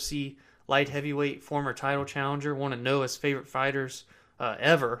 UFC light heavyweight former title challenger, one of Noah's favorite fighters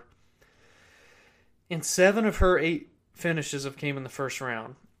ever. And 7 of her 8 finishes have came in the first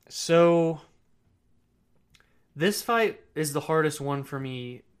round. So this fight is the hardest one for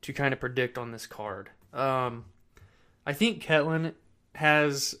me to kind of predict on this card. I think Ketlin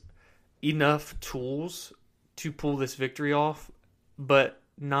has enough tools to pull this victory off, but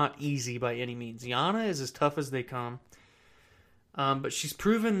not easy by any means. Yana is as tough as they come. But she's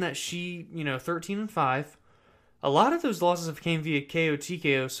proven that she, 13-5. A lot of those losses have came via KO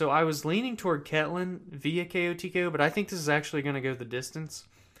TKO, so I was leaning toward Ketlin via KO TKO, but I think this is actually going to go the distance.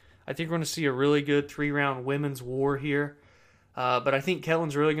 I think we're going to see a really good 3-round women's war here. But I think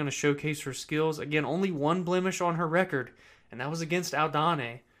Ketlin's really going to showcase her skills. Again, only one blemish on her record, and that was against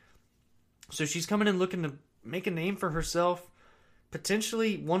Aldana. So she's coming in looking to make a name for herself,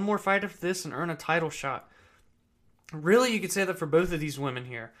 potentially one more fight after this and earn a title shot. Really, you could say that for both of these women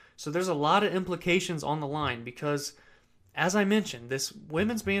here. So there's a lot of implications on the line because, as I mentioned, this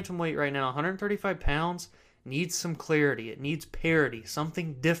women's bantamweight right now, 135 pounds, needs some clarity. It needs parity,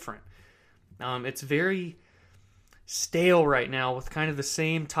 something different. It's very stale right now with kind of the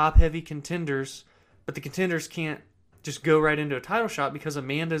same top-heavy contenders, but the contenders can't just go right into a title shot because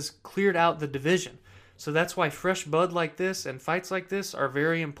Amanda's cleared out the division. So that's why fresh blood like this and fights like this are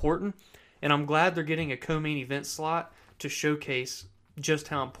very important. And I'm glad they're getting a co-main event slot to showcase just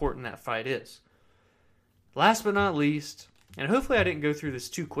how important that fight is. Last but not least, and hopefully I didn't go through this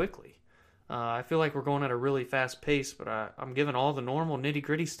too quickly. I feel like we're going at a really fast pace, but I'm giving all the normal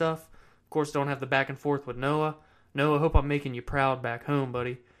nitty-gritty stuff. Of course, don't have the back and forth with Noah. Noah, hope I'm making you proud back home,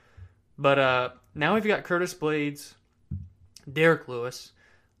 buddy. But now we've got Curtis Blaydes, Derek Lewis.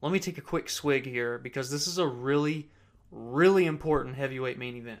 Let me take a quick swig here because this is a really, really important heavyweight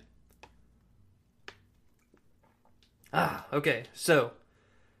main event. Okay, so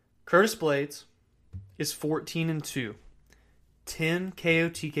Curtis Blaydes is 14-2, 10 KO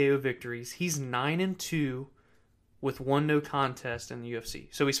TKO victories. He's 9-2 with 1 no contest in the UFC.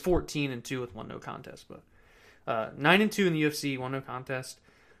 So he's 14-2 with 1 no contest, but 9-2 in the UFC, 1 no contest.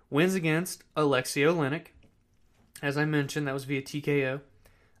 Wins against Alexei Oleinik. As I mentioned, that was via TKO.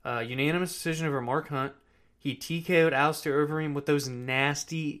 Unanimous decision over Mark Hunt. He TKO'd Alistair Overeem with those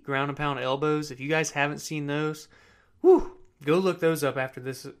nasty ground and pound elbows. If you guys haven't seen those, go look those up after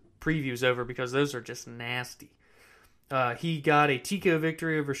this preview's over because those are just nasty. He got a TKO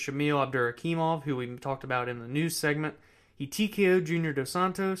victory over Shamil Abdurakhimov, who we talked about in the news segment. He TKO'd Junior Dos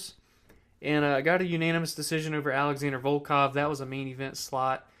Santos and got a unanimous decision over Alexander Volkov. That was a main event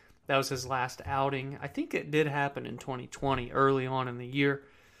slot. That was his last outing. I think it did happen in 2020, early on in the year.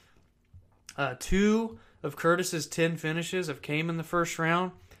 2 of Curtis's 10 finishes have came in the first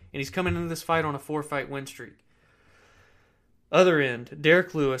round, and he's coming into this fight on a 4-fight win streak. Other end,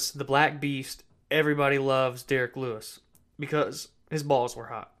 Derek Lewis, the Black Beast. Everybody loves Derek Lewis because his balls were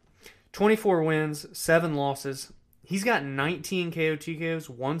hot. 24 wins, 7 losses. He's got 19 KO TKOs,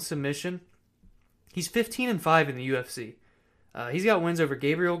 1 submission. He's 15-5 in the UFC. He's got wins over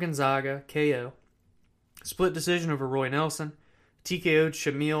Gabriel Gonzaga, KO. Split decision over Roy Nelson. TKO'd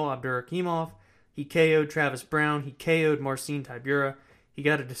Shamil Abdurakhimov. He KO'd Travis Brown. He KO'd Marcin Tybura. He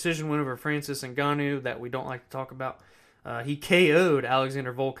got a decision win over Francis Ngannou that we don't like to talk about. He KO'd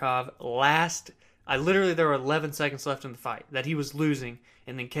Alexander Volkov there were 11 seconds left in the fight that he was losing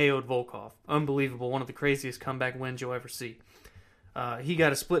and then KO'd Volkov. Unbelievable. One of the craziest comeback wins you'll ever see. He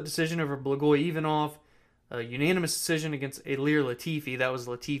got a split decision over Blagoy Ivanov. A unanimous decision against Ilir Latifi. That was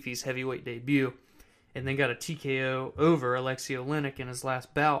Latifi's heavyweight debut. And then got a TKO over Alexei Oleinik in his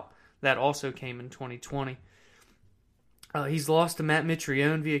last bout. That also came in 2020. He's lost to Matt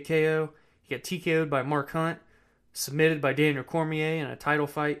Mitrione via KO. He got TKO'd by Mark Hunt. Submitted by Daniel Cormier in a title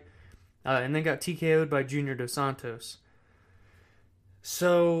fight. And then got TKO'd by Junior Dos Santos.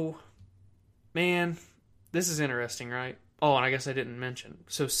 So, man, this is interesting, right? Oh, and I guess I didn't mention.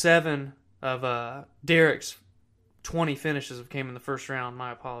 So 7 of Derek's 20 finishes came in the first round.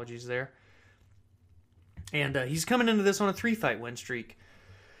 My apologies there. And he's coming into this on a 3-fight win streak.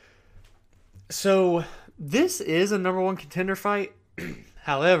 So this is a number 1 contender fight.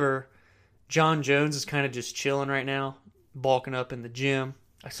 However, Jon Jones is kind of just chilling right now, bulking up in the gym.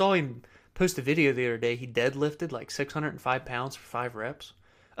 I saw him post a video the other day. He deadlifted like 605 pounds for 5 reps.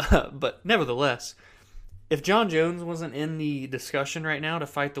 But nevertheless, if Jon Jones wasn't in the discussion right now to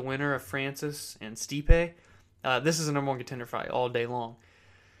fight the winner of Francis and Stipe, this is a number 1 contender fight all day long.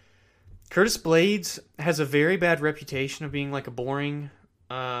 Curtis Blaydes has a very bad reputation of being like a boring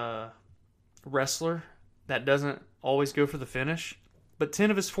wrestler that doesn't always go for the finish. But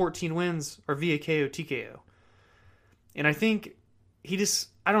 10 of his 14 wins are via KO TKO. And I think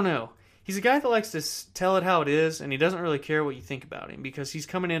I don't know. He's a guy that likes to tell it how it is, and he doesn't really care what you think about him because he's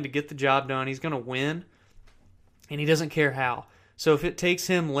coming in to get the job done. He's going to win, and he doesn't care how. So if it takes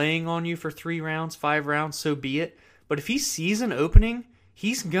him laying on you for 3 rounds, 5 rounds, so be it. But if he sees an opening,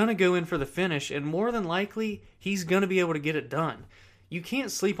 he's going to go in for the finish, and more than likely, he's going to be able to get it done. You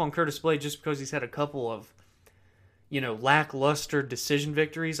can't sleep on Curtis Blaydes just because he's had a couple of, lackluster decision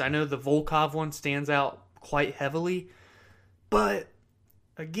victories. I know the Volkov one stands out quite heavily, but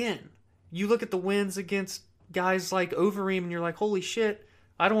again, you look at the wins against guys like Overeem and you're like, holy shit,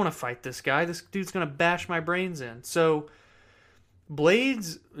 I don't want to fight this guy. This dude's going to bash my brains in. So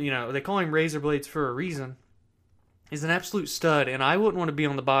Blaydes, they call him Razor Blades for a reason, is an absolute stud, and I wouldn't want to be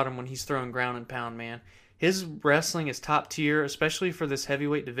on the bottom when he's throwing ground and pound, man. His wrestling is top tier, especially for this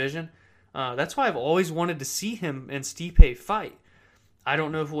heavyweight division. That's why I've always wanted to see him and Stipe fight. I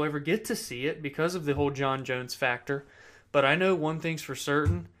don't know if we'll ever get to see it because of the whole Jon Jones factor, but I know one thing's for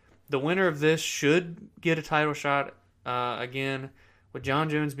certain. The winner of this should get a title shot. Again, with Jon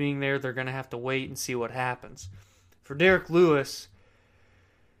Jones being there, they're going to have to wait and see what happens. For Derek Lewis,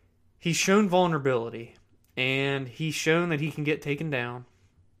 he's shown vulnerability, and he's shown that he can get taken down.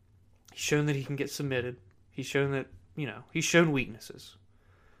 He's shown that he can get submitted. He's shown that, he's shown weaknesses.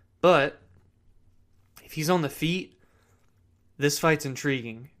 But if he's on the feet, this fight's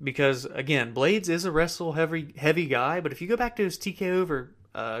intriguing because, again, Blaydes is a wrestle heavy guy, but if you go back to his TKO over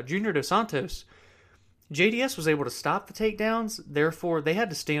Junior Dos Santos, JDS was able to stop the takedowns, therefore they had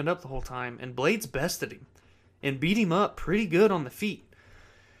to stand up the whole time, and Blaydes bested him and beat him up pretty good on the feet.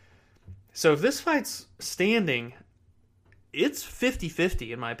 So if this fight's standing, it's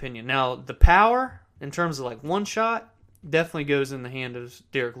 50-50 in my opinion. Now, the power, in terms of like one shot, definitely goes in the hand of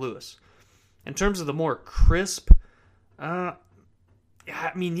Derek Lewis. In terms of the more crisp, I'm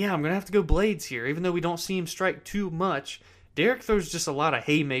going to have to go Blaydes here. Even though we don't see him strike too much, Derek throws just a lot of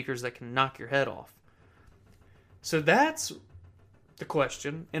haymakers that can knock your head off. So that's the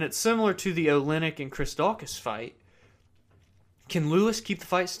question, and it's similar to the Oleinik and Chris Daukaus fight. Can Lewis keep the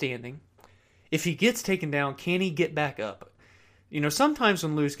fight standing? If he gets taken down, can he get back up? Sometimes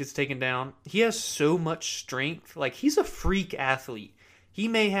when Lewis gets taken down, he has so much strength. Like, he's a freak athlete. He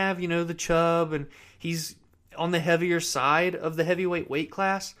may have, the chub, and he's on the heavier side of the heavyweight weight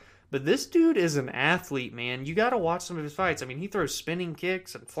class. But this dude is an athlete, man. You got to watch some of his fights. I mean, he throws spinning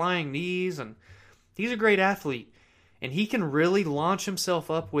kicks and flying knees, and he's a great athlete. And he can really launch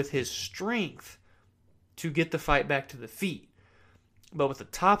himself up with his strength to get the fight back to the feet. But with a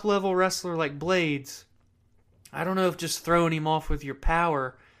top-level wrestler like Blaydes, I don't know if just throwing him off with your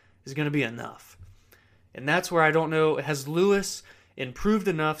power is going to be enough. And that's where I don't know, has Lewis improved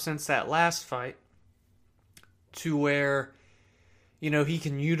enough since that last fight to where, he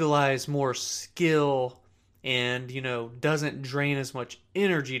can utilize more skill and, doesn't drain as much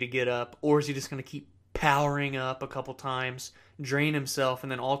energy to get up? Or is he just going to keep powering up a couple times, drain himself,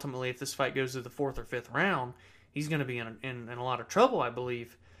 and then ultimately, if this fight goes to the 4th or 5th round, he's going to be in a lot of trouble, I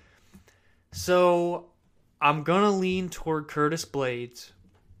believe. So I'm going to lean toward Curtis Blaydes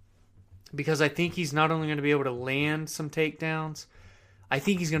because I think he's not only going to be able to land some takedowns, I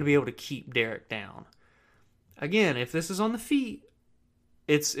think he's going to be able to keep Derek down. Again, if this is on the feet,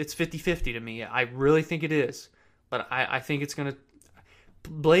 it's 50-50 to me. I really think it is. But I think it's going to...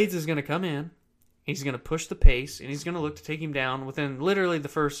 Blaydes is going to come in, he's going to push the pace, and he's going to look to take him down within literally the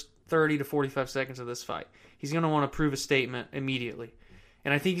first 30 to 45 seconds of this fight. He's going to want to prove a statement immediately.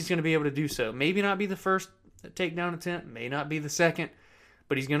 And I think he's going to be able to do so. Maybe not be the first takedown attempt, may not be the second,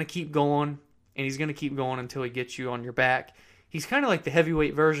 but he's going to keep going, and he's going to keep going until he gets you on your back. He's kind of like the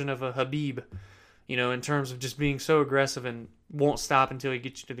heavyweight version of a Khabib, in terms of just being so aggressive and won't stop until he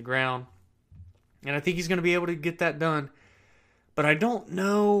gets you to the ground. And I think he's going to be able to get that done. But I don't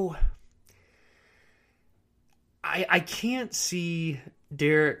know. I can't see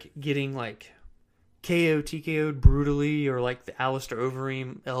Derek getting, KO, TKO'd brutally, or like the Alistair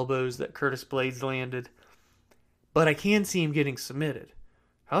Overeem elbows that Curtis Blades landed. But I can see him getting submitted.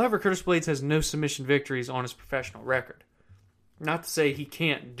 However, Curtis Blades has no submission victories on his professional record. Not to say he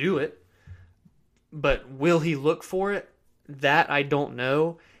can't do it, but will he look for it? That I don't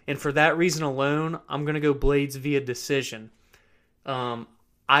know. And for that reason alone, I'm going to go Blades via decision.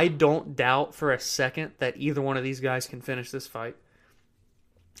 I don't doubt for a second that either one of these guys can finish this fight.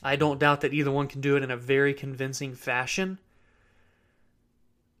 I don't doubt that either one can do it in a very convincing fashion.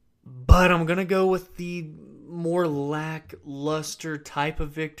 But I'm going to go with the more lackluster type of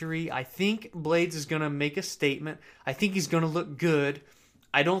victory. I think Blades is going to make a statement. I think he's going to look good.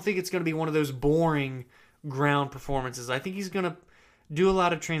 I don't think it's going to be one of those boring ground performances. I think he's going to do a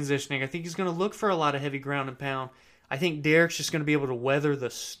lot of transitioning. I think he's going to look for a lot of heavy ground and pound. I think Derek's just going to be able to weather the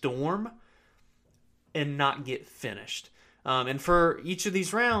storm and not get finished. And for each of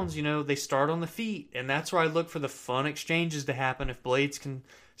these rounds, they start on the feet, and that's where I look for the fun exchanges to happen if Blades can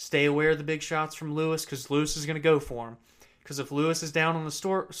stay aware of the big shots from Lewis, because Lewis is going to go for him. Because if Lewis is down on the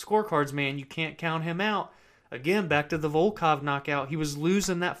scorecards, man, you can't count him out. Again, back to the Volkov knockout. He was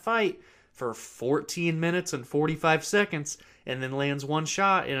losing that fight for 14 minutes and 45 seconds, and then lands one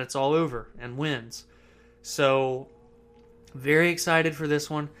shot, and it's all over, and wins. So, very excited for this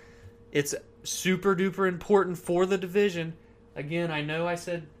one. It's super duper important for the division. Again, I know I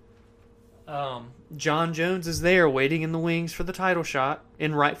said John Jones is there waiting in the wings for the title shot,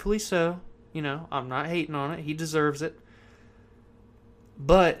 and rightfully so. I'm not hating on it. He deserves it.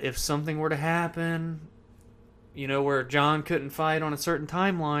 But if something were to happen, where John couldn't fight on a certain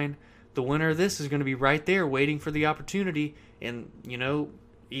timeline, the winner of this is going to be right there waiting for the opportunity. And,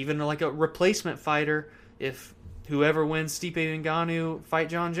 even like a replacement fighter, if whoever wins Stipe Ngannou fight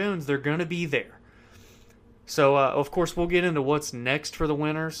John Jones, they're going to be there. So, of course, we'll get into what's next for the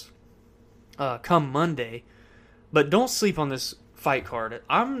winners come Monday. But don't sleep on this fight card.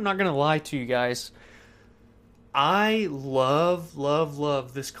 I'm not going to lie to you guys. I love, love,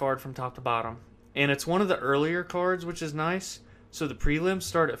 love this card from top to bottom. And it's one of the earlier cards, which is nice. So the prelims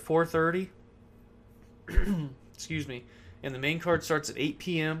start at 4:30. Excuse me. And the main card starts at 8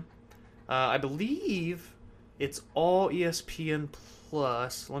 p.m. I believe it's all ESPN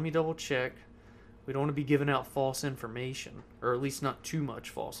Plus. Let me double check. We don't want to be giving out false information. Or at least not too much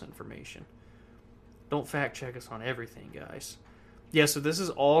false information. Don't fact check us on everything, guys. Yeah, so this is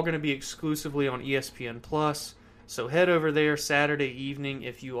all going to be exclusively on ESPN Plus. So head over there Saturday evening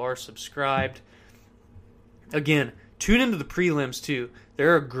if you are subscribed. Again, tune into the prelims too.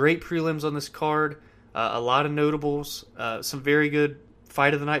 There are great prelims on this card. A lot of notables. Some very good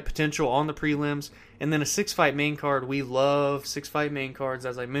fight of the night potential on the prelims. And then a 6-fight main card. We love 6-fight main cards,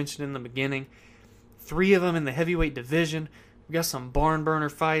 as I mentioned in the beginning. 3 of them in the heavyweight division. We got some barn burner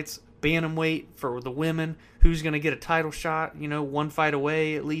fights. Bantamweight for the women. Who's going to get a title shot? 1 fight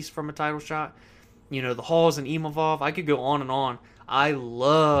away at least from a title shot. The Halls and Imavov. I could go on and on. I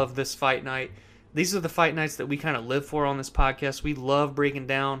love this fight night. These are the fight nights that we kind of live for on this podcast. We love breaking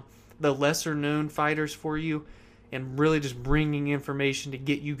down the lesser-known fighters for you and really just bringing information to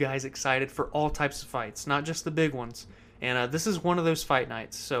get you guys excited for all types of fights, not just the big ones. And this is one of those fight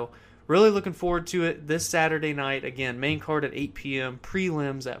nights. So really looking forward to it this Saturday night. Again, main card at 8 p.m.,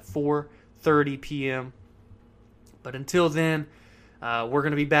 prelims at 4:30 p.m. But until then, we're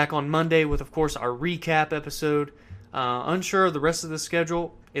going to be back on Monday with, of course, our recap episode. Unsure of the rest of the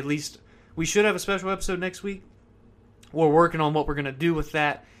schedule. At least we should have a special episode next week. We're working on what we're going to do with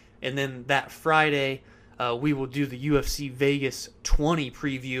that. And then that Friday, we will do the UFC Vegas 20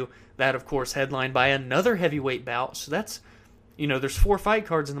 preview. That, of course, headlined by another heavyweight bout. So that's, there's 4 fight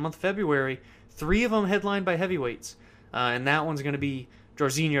cards in the month of February. 3 of them headlined by heavyweights. And that one's going to be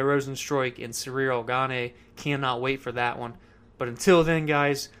Jairzinho Rozenstruik and Cyril Gane. Cannot wait for that one. But until then,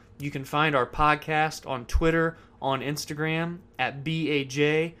 guys, you can find our podcast on Twitter, on Instagram, at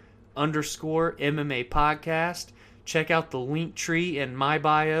BAJ_MMA podcast. Check out the link tree in my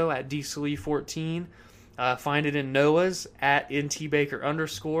bio at DSalee14. Find it in Noah's at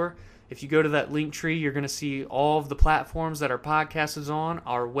NTBaker_. If you go to that link tree, you're going to see all of the platforms that our podcast is on,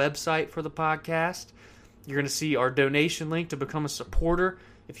 our website for the podcast. You're going to see our donation link to become a supporter.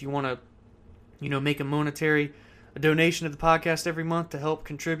 If you want to, make a monetary donation to the podcast every month to help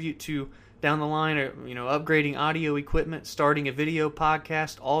contribute to down the line, or, upgrading audio equipment, starting a video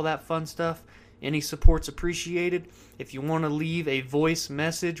podcast, all that fun stuff. Any support's appreciated. If you want to leave a voice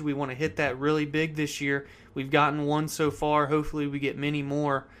message, we want to hit that really big this year. We've gotten one so far. Hopefully we get many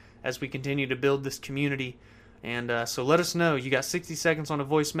more as we continue to build this community. And so let us know. You got 60 seconds on a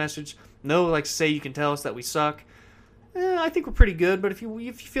voice message. No, like to say you can tell us that we suck. I think we're pretty good, but if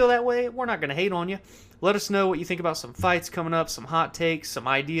you feel that way, we're not going to hate on you. Let us know what you think about some fights coming up, some hot takes, some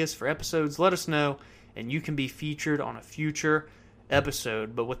ideas for episodes. Let us know, and you can be featured on a future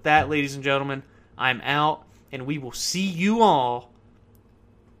episode. But with that, ladies and gentlemen, I'm out, and we will see you all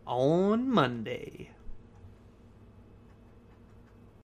on Monday.